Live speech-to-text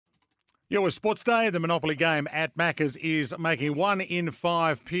Yeah, with Sportsday, the Monopoly game at Macca's is making 1 in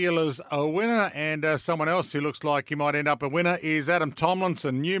 5 peelers a winner, and someone else who looks like he might end up a winner is Adam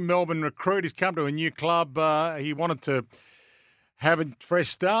Tomlinson, new Melbourne recruit. He's come to a new club. He wanted to have a fresh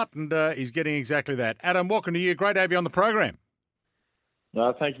start, and he's getting exactly that. Adam, welcome to you. Great to have you on the program.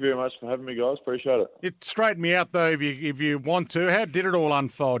 No, thank you very much for having me, guys. Appreciate it. It straighten me out, though, if you want to. How did it all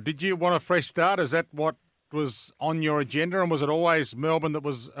unfold? Did you want a fresh start? Is that what was on your agenda, and was it always Melbourne that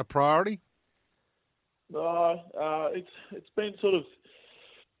was a priority? No, it's been sort of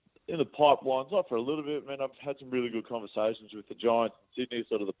in the pipelines, not for a little bit. I mean, I've had some really good conversations with the Giants in Sydney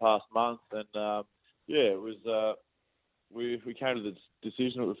sort of the past month, and it was we came to the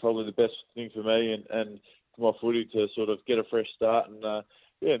decision it was probably the best thing for me and for my footy to sort of get a fresh start, and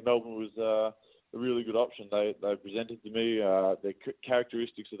Melbourne was a really good option. They presented to me the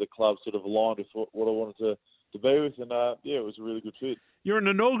characteristics of the club sort of aligned with what I wanted to be with, and it was a really good fit. You're an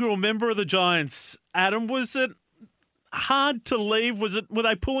inaugural member of the Giants, Adam. Was it hard to leave? Were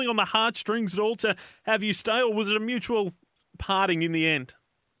they pulling on the heartstrings at all to have you stay, or was it a mutual parting in the end?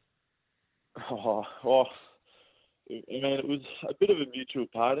 I mean, it was a bit of a mutual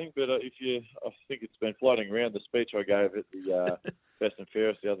parting, but I think it's been floating around the speech I gave at the Best and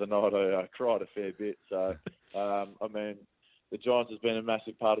Fairest the other night. I cried a fair bit. So, I mean, the Giants has been a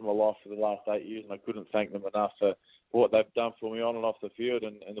massive part of my life for the last 8 years, and I couldn't thank them enough for what they've done for me on and off the field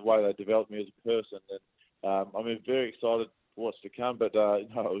and the way they developed me as a person. And I'm very excited for what's to come, but it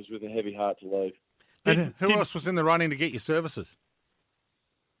was with a heavy heart to leave. And who else was in the running to get your services?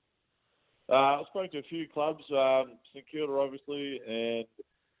 I spoke to a few clubs, St Kilda obviously, and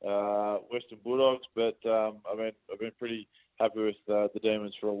Western Bulldogs, but I've been pretty happy with the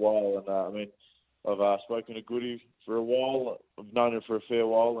Demons for a while, and I've spoken to Goody for a while. I've known him for a fair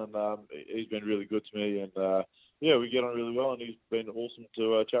while, and he's been really good to me, and we get on really well, and he's been awesome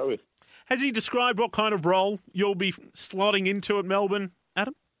to chat with. Has he described what kind of role you'll be slotting into at Melbourne,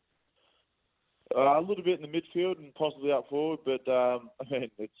 Adam? A little bit in the midfield and possibly up forward, but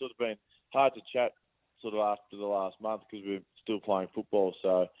it's sort of been hard to chat sort of after the last month because we're still playing football.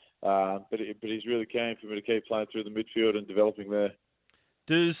 So, but he's really keen for me to keep playing through the midfield and developing there.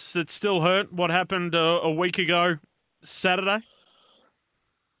 Does it still hurt what happened a week ago Saturday?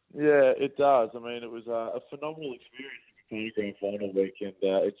 Yeah, it does. I mean, it was a phenomenal experience to be playing grand final week, and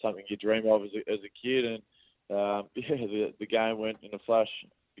it's something you dream of as a kid. And the game went in a flash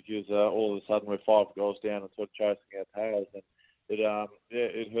because all of a sudden we're 5 goals down and sort of chasing our tails. And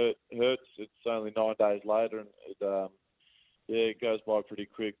it hurts. It's only 9 days later, and it goes by pretty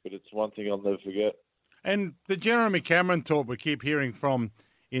quick. But it's one thing I'll never forget. And the Jeremy Cameron talk we keep hearing from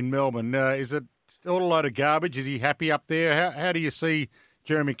in Melbourne, is it all a load of garbage? Is he happy up there? How do you see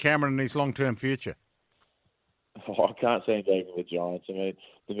Jeremy Cameron and his long-term future? I can't see him leaving the Giants. I mean,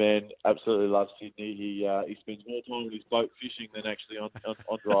 the man absolutely loves Sydney. He spends more time with his boat fishing than actually on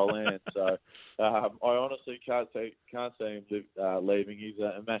dry land. So I honestly can't see him leaving. He's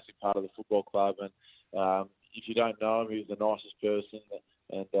a massive part of the football club, and if you don't know him, he's the nicest person.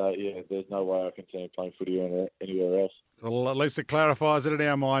 And there's no way I can see him playing footy anywhere else. Well, at least it clarifies it in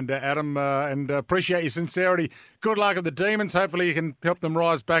our mind, Adam, and appreciate your sincerity. Good luck at the Demons. Hopefully you can help them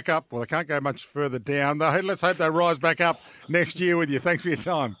rise back up. Well, they can't go much further down. Let's hope they rise back up next year with you. Thanks for your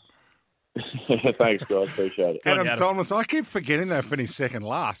time. Thanks, guys. Appreciate it. Adam Tomlinson, I keep forgetting they finished second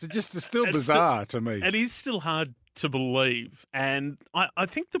last. It's still bizarre to me. It is still hard to believe. And I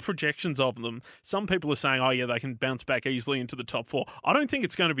think the projections of them, some people are saying, they can bounce back easily into the top 4. I don't think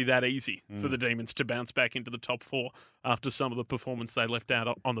it's going to be that easy for the Demons to bounce back into the top 4 after some of the performance they left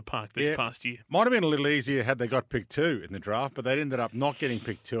out on the park this past year. Might have been a little easier had they got picked 2 in the draft, but they ended up not getting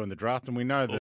picked 2 in the draft, and we know that